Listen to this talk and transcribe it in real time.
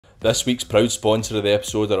This week's proud sponsor of the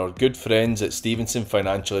episode are our good friends at Stevenson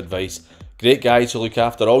Financial Advice. Great guys who look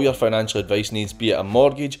after all your financial advice needs, be it a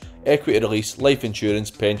mortgage, equity release, life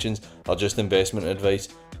insurance, pensions, or just investment advice.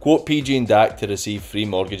 Quote PG and DAC to receive free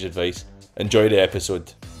mortgage advice. Enjoy the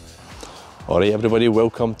episode. Alright everybody,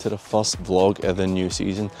 welcome to the first vlog of the new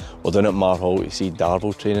season. We're down at Marhall to see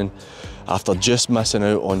Darvel training. After just missing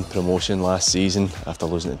out on promotion last season, after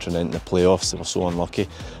losing to Trinent in the playoffs, they were so unlucky.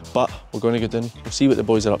 But we're going to go down, we'll see what the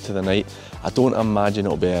boys are up to tonight. I don't imagine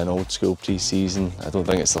it'll be an old school pre-season. I don't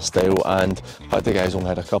think it's their style, and in fact the guys only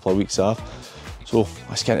had a couple of weeks off. So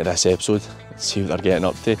let's get into this episode, let's see what they're getting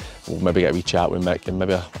up to. We'll maybe get a wee chat with Mick and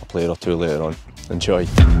maybe a player or two later on. Enjoy.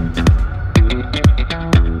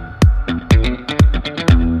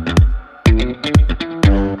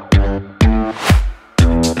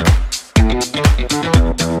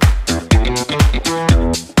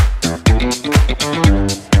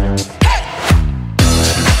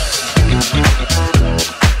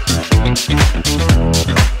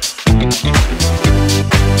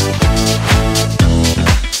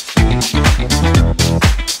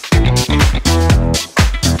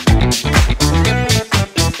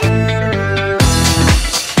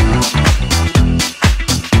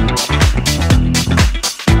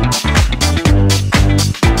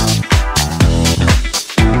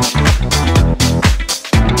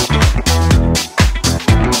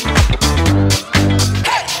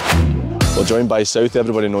 Joined by Southie,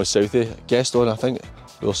 everybody knows Southie. Guest on, I think,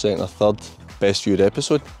 your second or third best viewed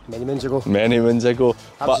episode. Many moons ago. Many moons ago.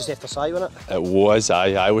 That was just after Si, wasn't it? It was,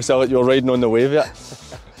 aye. We still you were riding on the wave yet.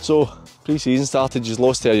 So, pre-season started, you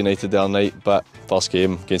lost to United the other night, but first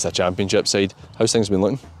game against a championship side. How's things been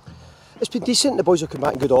looking? It's been decent, the boys have come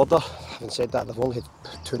back in good order. Having said that, they've only had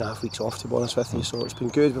 2.5 weeks off, to be honest with you, so it's been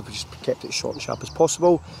good. We've just kept it as short and sharp as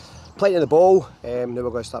possible. Plenty of the ball, now we're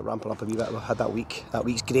going to start ramping up a wee bit. We've had that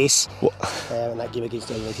week's grace, and that game against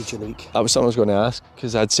United during the week. That was something I was going to ask,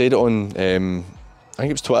 because I'd said it on, I think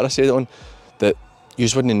it was Twitter I said it on, that you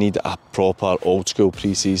wouldn't need a proper old school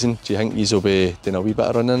pre-season. Do you think you will be doing a wee bit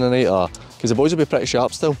of running tonight, or because the boys will be pretty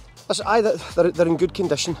sharp still? Listen, they're in good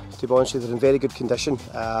condition, to be honest with you. They're in very good condition.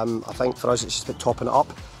 I think for us it's just about topping it up.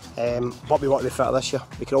 But we want to be fitter this year.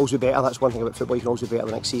 We can always be better. That's one thing about football, you can always be better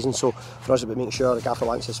the next season. So for us, it's about making sure that Gaffer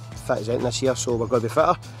wants us fit as anything this year, so we're going to be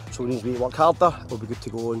fitter. So we need to work harder. We'll be good to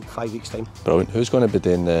go in 5 weeks' time. Brilliant. Who's going to be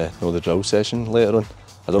doing the drill session later on?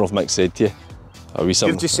 I don't know if Mick said to you. Are we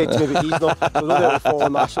You've just said to me, but he's not. So we'll do it fall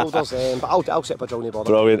on my shoulders. But I'll set up a drill, no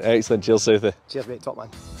bother. Brilliant. Excellent. Cheers, Southie. Cheers, mate. Top man.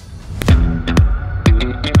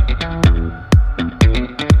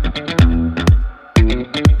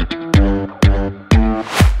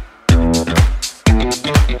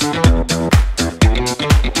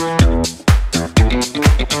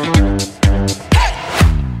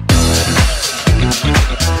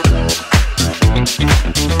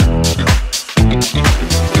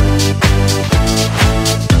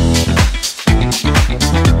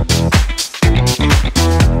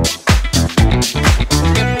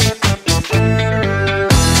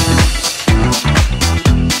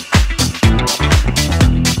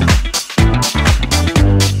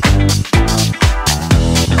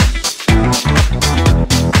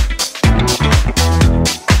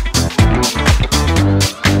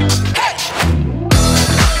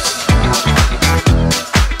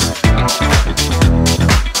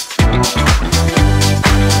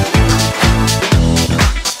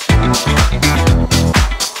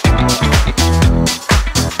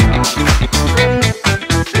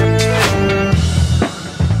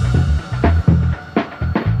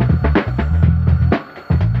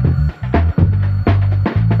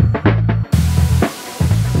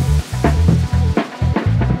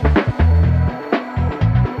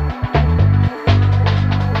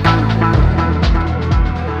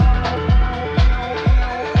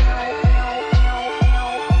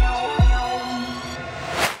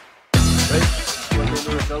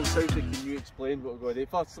 Southie, can you explain what we're going to do?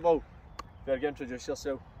 First of all, Fergie, introduce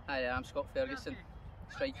yourself. Hi, I'm Scott Ferguson,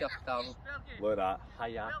 striker, Darvel. Look at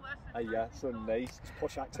that. Hiya, so nice.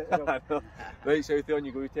 Posh accent. Right, Southie, on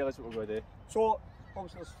you go, tell us what we're going to do. So,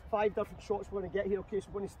 obviously there's 5 different shots we're going to get here, okay? So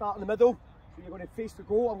we're going to start in the middle. So you're going to face the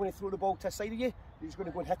goal, I'm going to throw the ball to the side of you. You're just going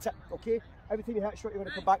to go and hit it, okay? Every time you hit a shot, you're going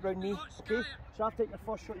to come back round me, okay? So after taking your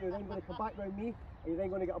first shot, you're then going to come back round me, and you're then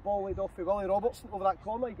going to get a ball laid off for Willie Robertson over that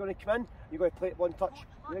corner. You're going to come in, you're going to play it one touch.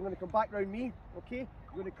 You're then going to come back round me, okay?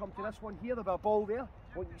 You're going to come to this one here, there'll be a ball there.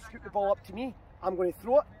 When you scoop the ball up to me, I'm going to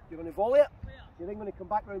throw it, you're going to volley it. You're then going to come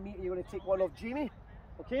back round me and you're going to take one off Jamie,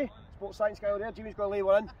 okay? Sports science guy over there, Jamie's going to lay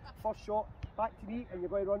one in. First shot, back to me, and you're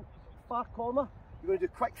going to run far corner. You're going to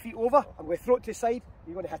do quick feet over. I'm going to throw it to the side.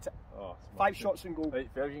 You're going to hit it. Oh, 5 shots and goal. Right,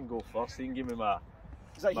 Ferguson go first. He can give me my.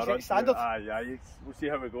 Is that my your run standard? Aye. We'll see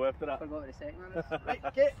how we go after that. Forgot what the second one is. Right,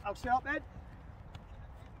 okay, I'll set up then.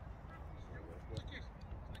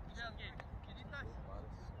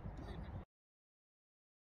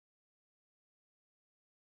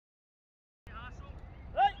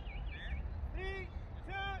 Right, 3,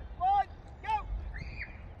 2, 1, go!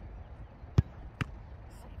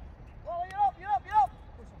 Oh, you're up!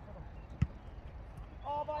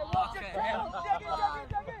 Oh my Lord, just dig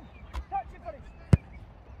in! Touch it, buddy!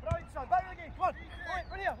 Brilliant, son, back again, come on!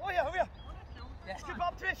 Over here! Yeah. Scoop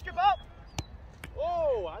up to it, scoop up!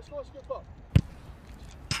 Oh, that's not a scoop up!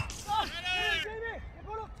 Jamie! You're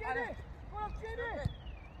going up, Jamie! Go up, Jamie!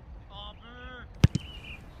 Oh, boo!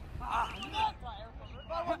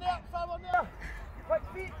 Foul one there! Quick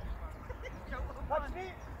feet!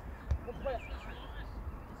 Good play.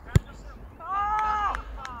 How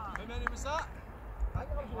many was that?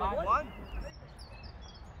 One.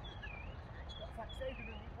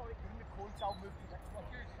 I'll move to the next one.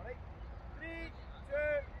 Alright? 3, 2,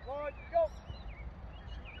 1, go!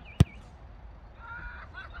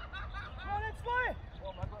 Come on in, Sloy!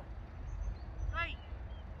 Oh my God. Right.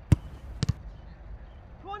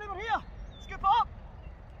 Come on over here! Scoop it up!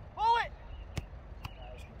 Pull it!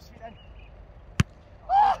 Scoop it in.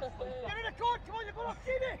 Ah! Get in the court! Come on, you're going up,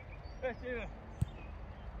 Jamie! Yes, Jamie.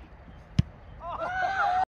 Oh.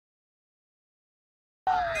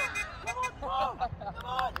 Come on, Paul! Come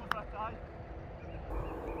on! Go for a try.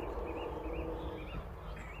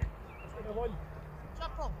 One.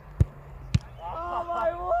 Triple. Oh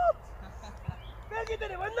my Lord! Fergie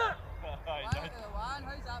didn't win that! 1-1,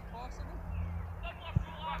 how's that possible?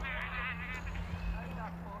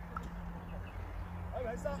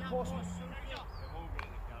 How is that possible?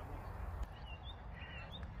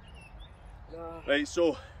 Right,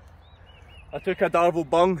 so I took a Darvel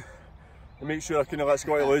bung to make sure I couldn't let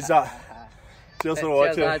Scotty lose that. Cheers for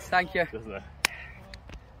watching. Cheers, lads, thank you. Cheers, mate.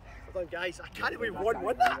 Well done, guys. I can't believe we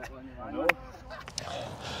won that.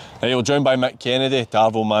 Right, we're joined by Mick Kennedy,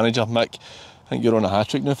 Darvel manager. Mick, I think you're on a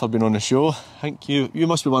hat-trick now for being on the show. I think you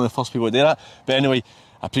must be one of the first people to do that. But anyway,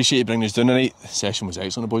 I appreciate you bringing us down tonight. The session was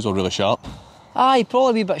excellent, the boys were really sharp. Aye,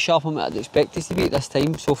 probably a bit sharper than I'd expect us to be at this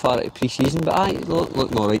time so far at pre-season, but aye,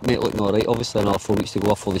 looking alright mate, looking alright. Obviously another 4 weeks to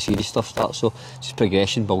go before the serious stuff starts, so just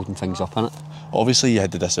progression, building things up in it. Obviously you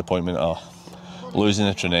had the disappointment of losing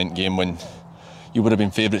the Trinent game when you would have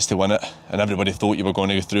been favourites to win it and everybody thought you were going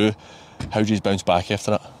to go through. How did you bounce back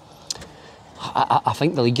after that? I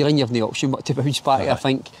think the league you're in, you have no option but to bounce back. I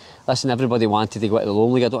think, listen, everybody wanted to go to the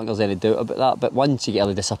Lowland League, I don't think there's any doubt about that, but once you get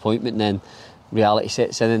the disappointment then reality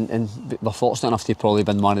sets in, and we're fortunate enough to probably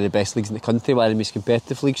been one of the best leagues in the country, one of the most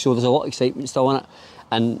competitive leagues, so there's a lot of excitement still in it,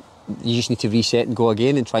 and you just need to reset and go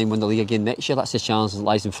again and try and win the league again next year. That's the challenge that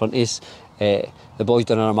lies in front of us. The boys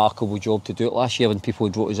done a remarkable job to do it last year when people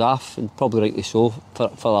had wrote us off, and probably rightly so for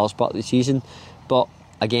the last part of the season, but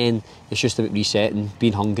again it's just about resetting,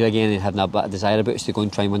 being hungry again and having a bit of desire about us to go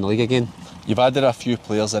and try and win the league again. You've added a few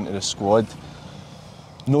players into the squad,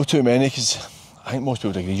 no too many, because I think most people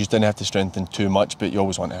would agree you just didn't have to strengthen too much, but you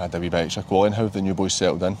always want to add a wee bit extra quality. And how have the new boys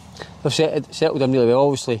settled in? They've settled in really well.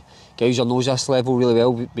 Obviously Gouser knows this level really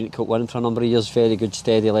well. We've been at Kilwinning for a number of years, very good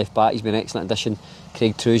steady left back, he's been an excellent addition.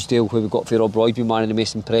 Craig Truesdale, who we got for Rob Roy, been one of the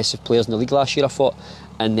most impressive players in the league last year I thought,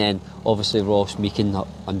 and then obviously Ross Meakin,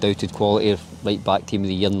 undoubted quality, right back team of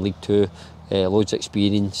the year in League 2, loads of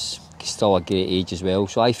experience, still a great age as well,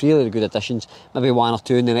 so I feel they're good additions. Maybe one or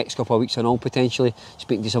two in the next couple of weeks and all, potentially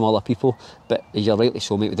speaking to some other people, but you're rightly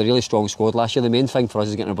so mate, with a really strong squad last year. The main thing for us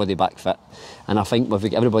is getting everybody back fit, and I think if we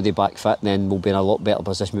get everybody back fit then we'll be in a lot better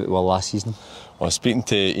position than we were last season. Well, speaking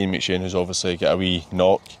to Ian McShane, who's obviously got a wee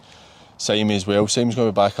knock, Simon as well, Simon's going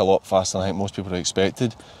to be back a lot faster than I think most people had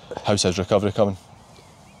expected. How's his recovery coming?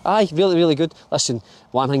 Aye, really, really good. Listen,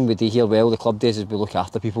 one thing we do here well, the club days, is we look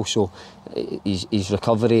after people, so his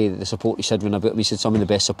recovery, the support he's had when about him, he's had some of the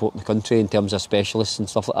best support in the country in terms of specialists and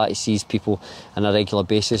stuff like that. He sees people on a regular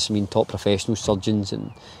basis, I mean top professionals, surgeons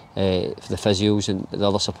and the physios and the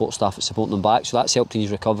other support staff that's supporting him back, so that's helped in his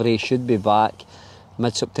recovery. He should be back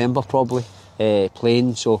mid-September probably,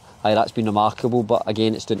 playing, so aye, that's been remarkable, but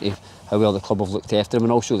again it's down to how well the club have looked after him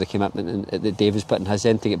and also the commitment that Dave has put in his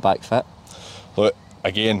end to get back fit. Look,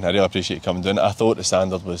 again, I really appreciate you coming down. I thought the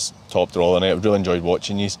standard was top draw tonight. I've really enjoyed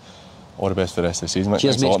watching you. All the best for the rest of the season, mate.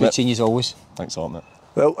 Cheers, mate. Good seeing you as always. Thanks a lot, mate.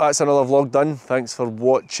 Well, that's another vlog done. Thanks for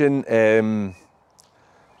watching.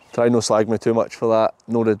 Try no slag me too much for that.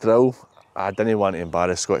 No the drill. I didn't want to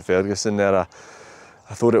embarrass Scott Ferguson there.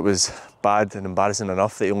 I thought it was bad and embarrassing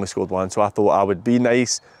enough that he only scored one, so I thought I would be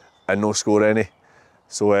nice and no score any.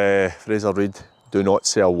 So Fraser Reid do not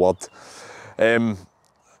say a word. I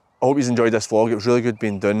hope you enjoyed this vlog. It was really good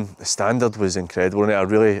being done. The standard was incredible.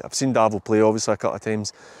 I've seen Darvel play obviously a couple of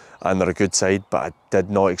times, and they're a good side, but I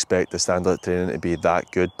did not expect the standard training to be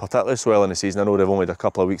that good, particularly so well in the season. I know they've only had a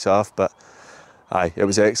couple of weeks off, but aye, it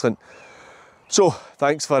was excellent. So,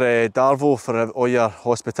 thanks for Darvel for all your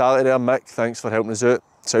hospitality there. Mick, thanks for helping us out.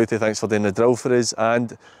 Southie, thanks for doing the drill for us,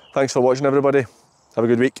 and thanks for watching everybody. Have a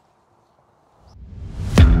good week.